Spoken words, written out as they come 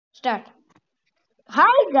Start.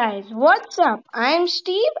 Hi guys, what's up? I am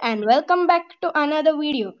Steve and welcome back to another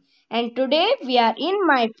video. And today we are in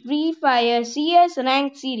my Free Fire CS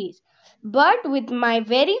rank series, but with my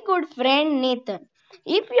very good friend Nathan.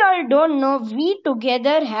 If you all don't know, we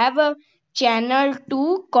together have a channel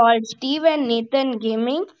too called Steve and Nathan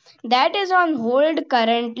Gaming that is on hold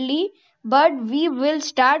currently, but we will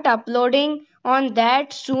start uploading on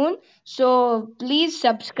that soon. So please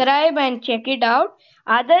subscribe and check it out.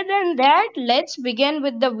 Other than that, let's begin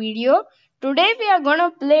with the video. Today we are gonna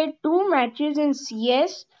play two matches in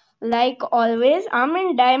CS. Like always, I'm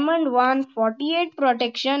in Diamond 1, 48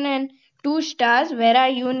 protection and 2 stars. Where are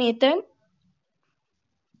you, Nathan?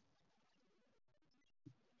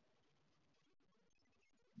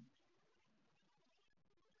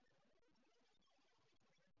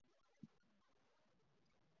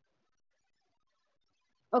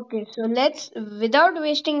 Okay, so without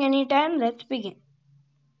wasting any time, let's begin.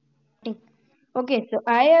 Okay, so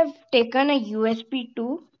I have taken a USP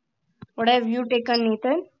 2. What have you taken,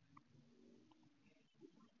 Nathan?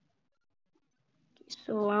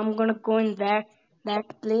 So I'm gonna go in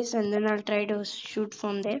that place and then I'll try to shoot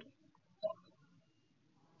from there.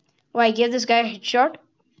 Oh, I gave this guy a headshot.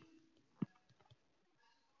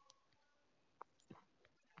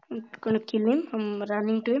 I'm gonna kill him. I'm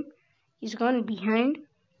running to him. He's gone behind.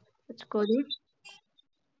 Let's go there.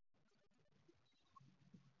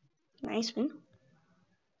 Nice win.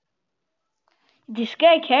 This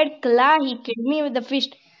guy had claw. He killed me with the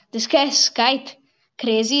fist. This guy is Scythe.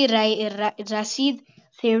 Crazy Rashid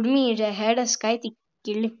saved me. I had a Scythe. He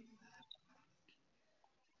killed him.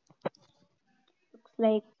 Looks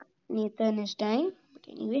like Nathan is dying.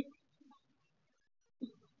 But anyway,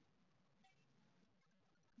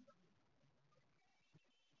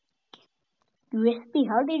 USP.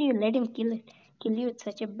 How did you let him kill you with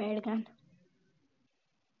such a bad gun?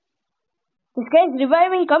 This guy is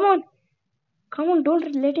reviving. Come on. Come on.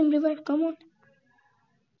 Don't let him revive. Come on.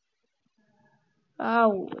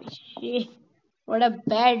 Oh shit. What a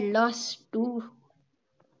bad loss. Two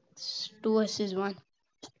versus one.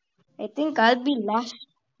 I think I'll be last.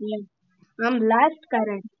 Yeah, I'm last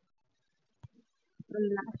current. I'm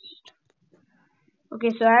last.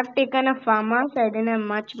 Okay, so I've taken a farmhouse. I didn't have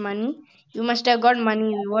much money. You must have got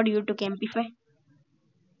money. What you took MP5?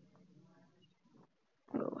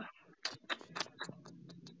 Oh.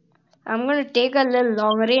 I'm gonna take a little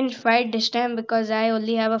long range fight this time because I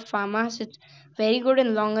only have a farmhouse. It's very good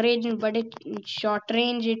in long range, but in short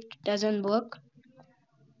range it doesn't work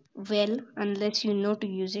well unless you know to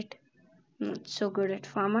use it. Not so good at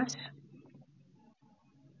farmhouse.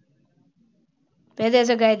 Where there's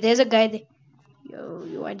a guy. There's a guy there. Yo,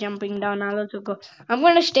 you are jumping down. I'll also go. I'm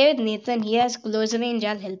gonna stay with Nathan. He has close range.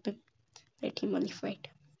 I'll help him. Let him only fight.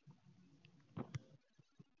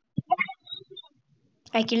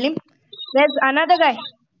 I killed him. There's another guy.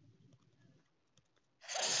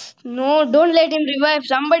 No, don't let him revive.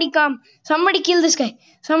 Somebody come. Somebody kill this guy.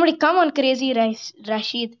 Somebody come on, crazy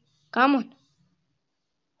Rashid. Come on.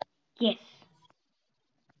 Yes.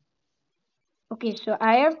 Okay, so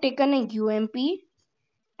I have taken a UMP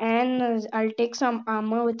and I'll take some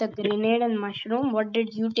armor with a grenade and mushroom. What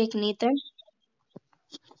did you take, Nathan?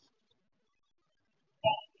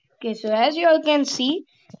 Okay, so as you all can see,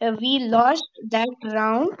 we lost that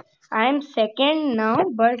round. I am second now,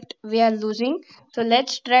 but we are losing. So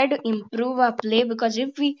let's try to improve our play because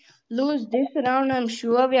if we lose this round, I'm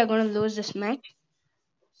sure we are going to lose this match.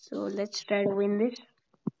 So let's try to win this.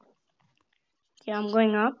 Yeah, I'm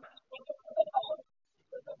going up.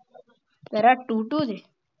 There are two there.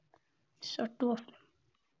 So two of them.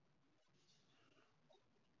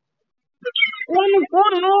 Oh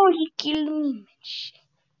no, he killed me. Shit.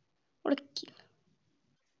 What a kill.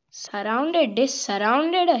 Surrounded, they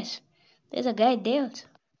surrounded us. There's a guy there also.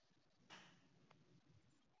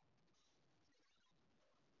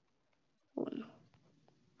 Oh no.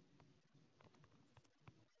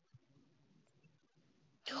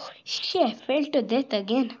 Shit, I fell to death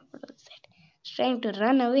again. What was that? I was trying to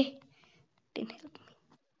run away. Didn't help me.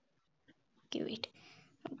 Okay, wait.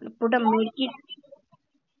 I'm gonna put a medkit.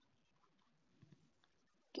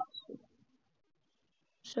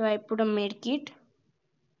 So I put a medkit.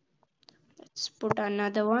 Let's put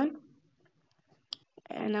another one.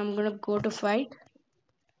 And I'm gonna go to fight.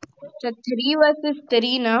 So 3 versus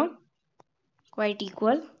 3 now. Quite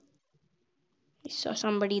equal. I saw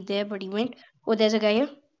somebody there, but he went. Oh, there's a guy here.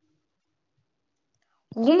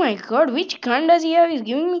 Oh my god, which gun does he have? He's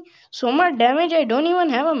giving me so much damage. I don't even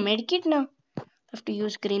have a medkit now. I have to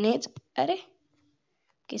use grenades. Arre.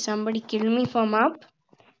 Okay, somebody killed me from up.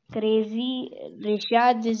 Crazy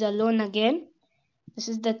Rishad is alone again. This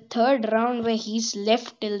is the third round where he's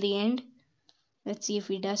left till the end. Let's see if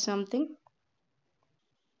he does something.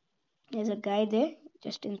 There's a guy there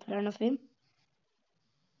just in front of him.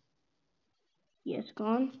 He has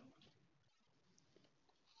gone.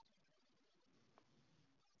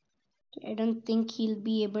 I don't think he'll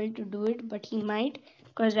be able to do it, but he might.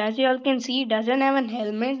 Because as you all can see, he doesn't have a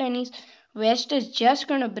helmet and his vest is just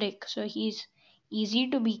gonna break. So he's easy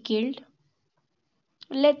to be killed.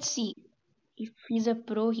 Let's see. If he's a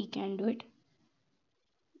pro, he can do it.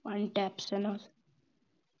 One taps and all.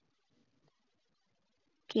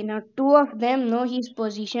 Okay, now two of them know his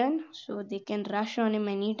position, so they can rush on him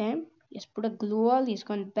anytime. He's put a glue wall, he's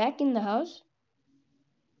gone back in the house.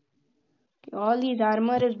 Okay, all his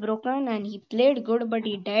armor is broken and he played good, but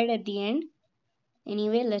he died at the end.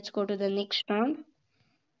 Anyway, let's go to the next round.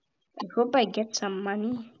 I hope I get some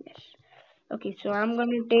money. Yes. Okay, so I'm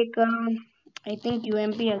gonna take I think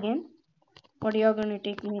UMP again. What are you gonna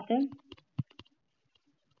take, Nathan?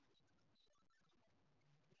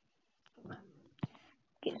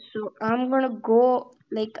 Okay, so I'm gonna go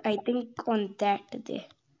like I think on that there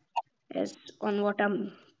as on what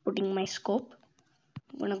I'm putting my scope.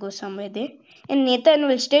 I'm gonna go somewhere there. And Nathan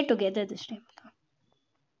will stay together this time.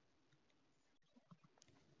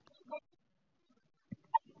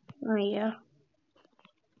 Oh yeah.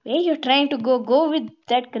 Where you're trying to go? Go with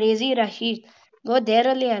that crazy Rashid. Go there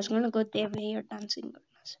only. I was gonna go there where you're dancing.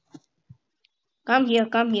 Goodness. Come here,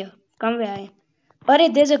 come here. Come where I am.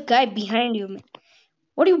 Alright, there's a guy behind you, man.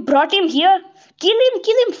 What you brought him here? Kill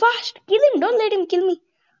him fast. Kill him. Don't let him kill me.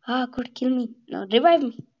 Ah, good, kill me. Now revive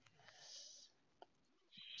me.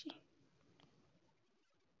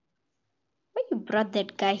 Why you brought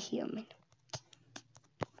that guy here, man?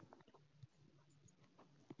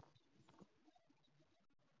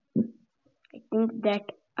 I think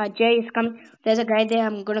that Ajay is coming. There's a guy there.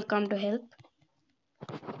 I'm gonna come to help.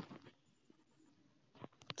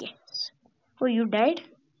 Yes. Oh, you died?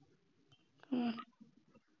 Hmm.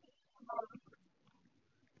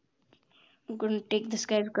 I'm gonna take this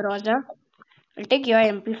guy's Groza. I'll take your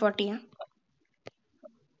MP40. Huh?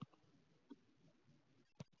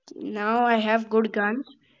 Now I have good guns.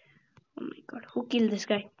 Oh my god, who killed this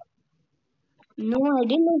guy? No, I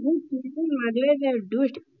didn't know who killed him. Otherwise, I would do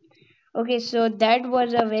it. Okay, so that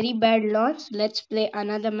was a very bad loss. Let's play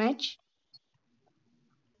another match.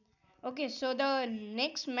 Okay, so the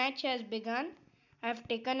next match has begun. I've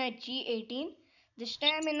taken a G18. This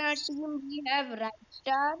time in our team we have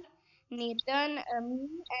Ragstar, Nathan, me,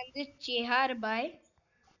 and this Chehar Bhai.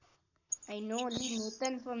 I know only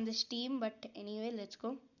Nathan from this team, but anyway, let's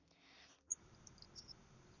go.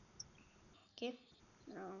 Okay,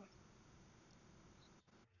 now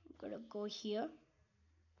I'm gonna go here.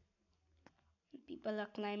 People are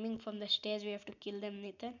climbing from the stairs. We have to kill them,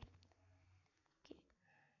 Nathan.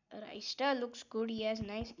 Raista looks good. He has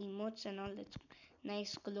nice emotes and all. Let's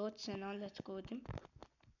nice clothes and all. Let's go with him.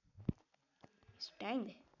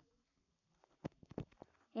 Stand.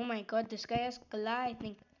 Oh my god, this guy has Kala, I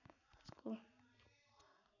think. Let's go.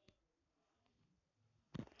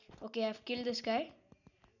 Okay, I've killed this guy.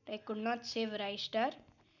 I could not save Raistar.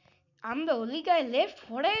 I'm the only guy left.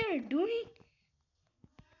 What are you doing?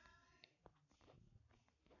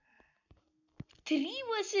 3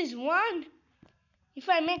 versus 1. If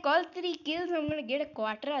I make all 3 kills, I'm gonna get a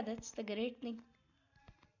quadra. That's the great thing.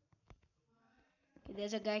 Okay,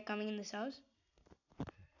 there's a guy coming in this house.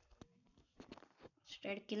 Let's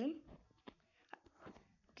try to kill him.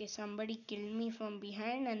 Okay, somebody killed me from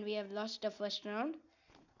behind and we have lost the first round.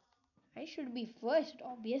 I should be first,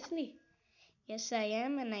 obviously. Yes, I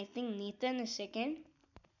am, and I think Nathan is second.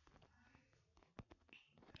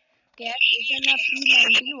 Okay, I've taken a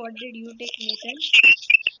P90. What did you take, Nathan?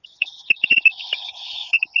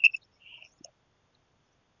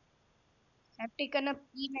 I've taken a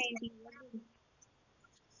P90.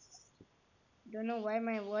 Don't know why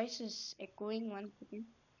my voice is echoing. One second.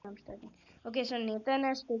 I'm starting. Okay, so Nathan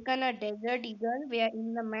has taken a Desert Eagle. We are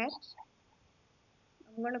in the match.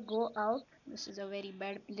 I'm gonna go out. This is a very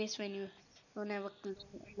bad place when you don't have a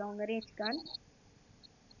long range gun.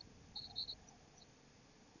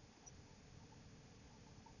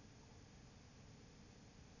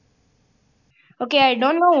 Okay, I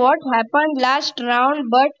don't know what happened last round,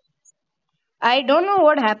 but I don't know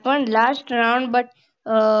what happened last round, but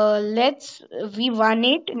let's we won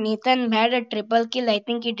it. Nathan had a triple kill. I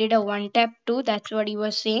think he did a one tap too. That's what he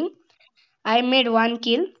was saying. I made one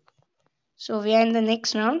kill, so we are in the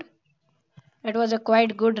next round. It was a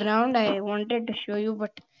quite good round. I wanted to show you,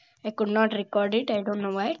 but I could not record it. I don't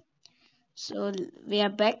know why. So we are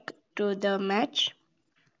back to the match.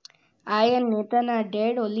 I and Nathan are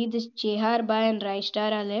dead. Only this Chehar Bai and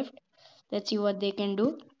Raistar are left. Let's see what they can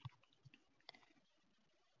do.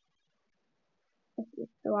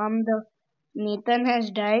 So I'm the Nathan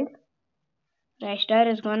has died. Raistar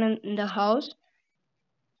is gone in the house.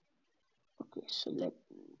 Okay, so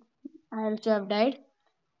I also have died.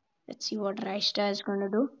 Let's see what Raistar is gonna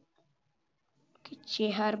do. Okay,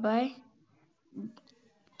 Chehar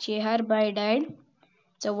Bai died.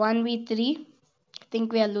 It's a 1v3. I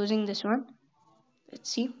think we are losing this one. Let's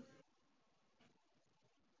see.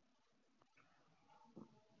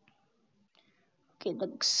 Okay, the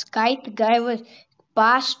Scythe guy was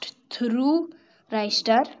passed through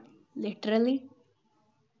Raistar, literally.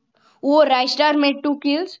 Oh, Raistar made 2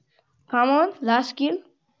 kills. Come on, last kill.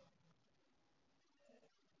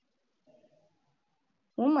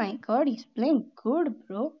 Oh my god, he's playing good,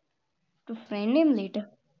 bro. To friend him later.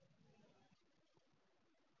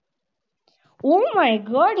 Oh my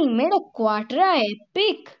god, he made a Quattro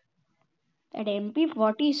epic. That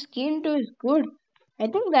MP40 skin too is good. I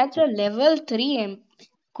think that's a level 3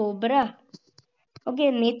 Cobra.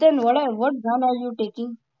 Okay, Nathan, what gun are you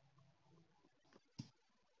taking?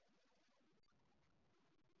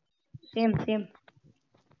 Same, same.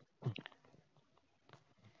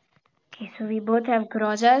 Okay, so we both have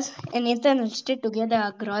Grozas. And Nathan, will stay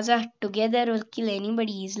together. Groza together will kill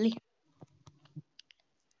anybody easily.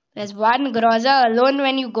 There's one Groza alone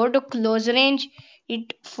when you go to close range,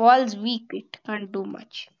 it falls weak. It can't do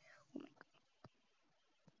much.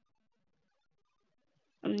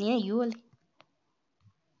 Yeah, you will.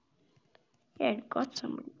 Yeah, it got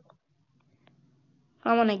somebody.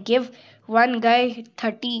 I'm gonna give one guy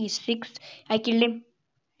 36. I killed him.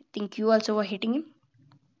 I think you also were hitting him.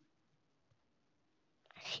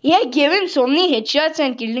 Yeah, I gave him so many headshots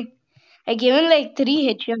and killed him. I gave him like 3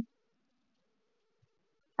 headshots.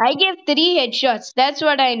 I gave 3 headshots. That's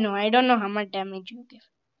what I know. I don't know how much damage you give.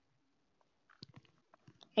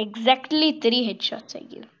 Exactly 3 headshots I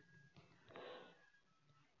give.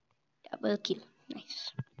 Double kill.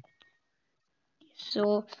 Nice.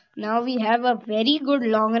 So now we have a very good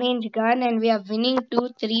long range gun and we are winning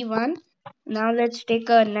 2-3-1. Now let's take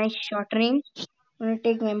a nice short range. I'm gonna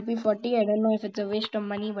take MP40. I don't know if it's a waste of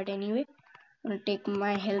money, but anyway. I'm gonna take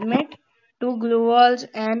my helmet, 2 glue walls,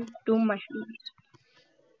 and 2 mushrooms.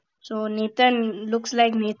 So Nathan looks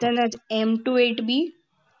like Nathan has M28B.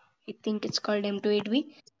 I think it's called M28B.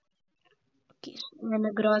 Okay, so and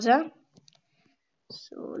a Groza.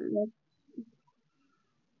 So let's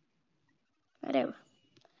whatever.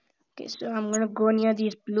 Okay, so I'm gonna go near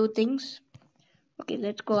these blue things. Okay,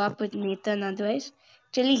 let's go up with Nathan otherwise.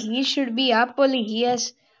 Actually, he should be up only he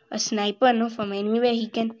has a sniper, no? From anywhere he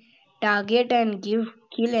can target and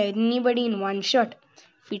kill anybody in one shot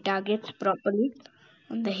if he targets properly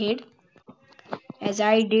on the head. As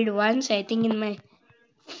I did once, I think in my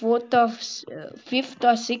fifth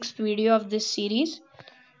or sixth video of this series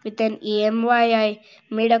with an AMY, I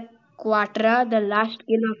made a Quattro, the last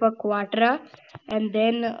kill of a Quattro, and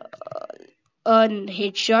then a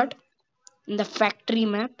headshot in the factory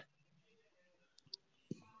map.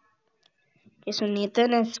 Okay, so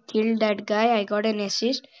Nathan has killed that guy. I got an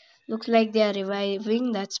assist. Looks like they are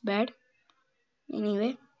reviving. That's bad.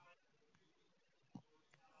 Anyway.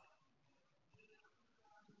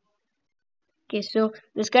 Okay, so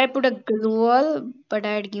this guy put a glue wall, but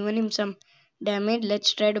I had given him some damage.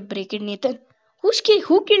 Let's try to break it, Nathan. Who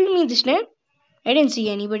killed me this time? I didn't see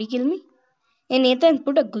anybody kill me. Hey Nathan,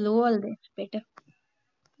 put a glue wall there. It's better.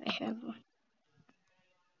 I have one.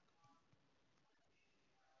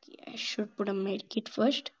 Okay, I should put a med kit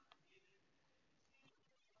first.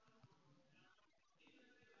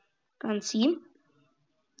 Can't see him.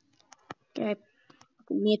 Okay,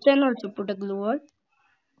 Nathan also put a glue wall.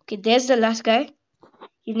 Okay, there's the last guy.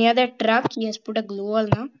 He's near that truck. He has put a glue wall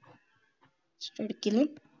now. Let's try to kill him.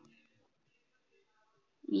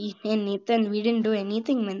 Hey Nathan, we didn't do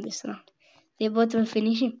anything, man, this round. They both will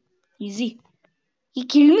finish him. Easy. He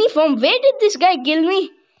killed me from where did this guy kill me?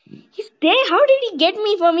 He's there. How did he get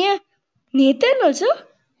me from here? Nathan also?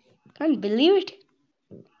 Can't believe it.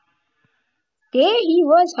 There he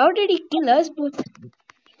was. How did he kill us both?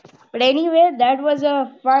 But anyway, that was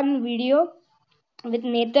a fun video with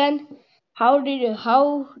Nathan. How did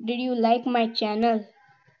you like my channel?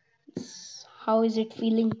 How is it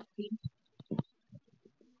feeling?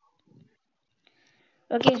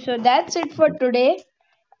 Okay, so that's it for today.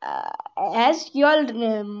 Uh, as you all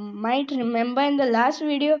might remember in the last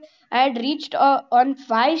video, I had reached on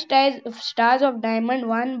 5 stars of Diamond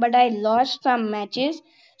 1, but I lost some matches,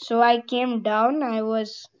 so I came down. I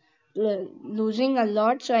was losing a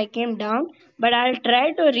lot, so I came down. But I'll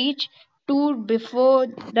try to reach 2 before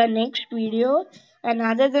the next video. And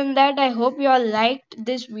other than that, I hope you all liked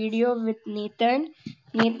this video with Nathan.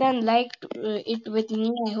 Nathan liked it with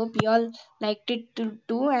me. I hope you all liked it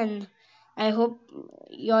too, and I hope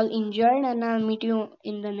you all enjoyed. And I'll meet you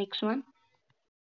in the next one.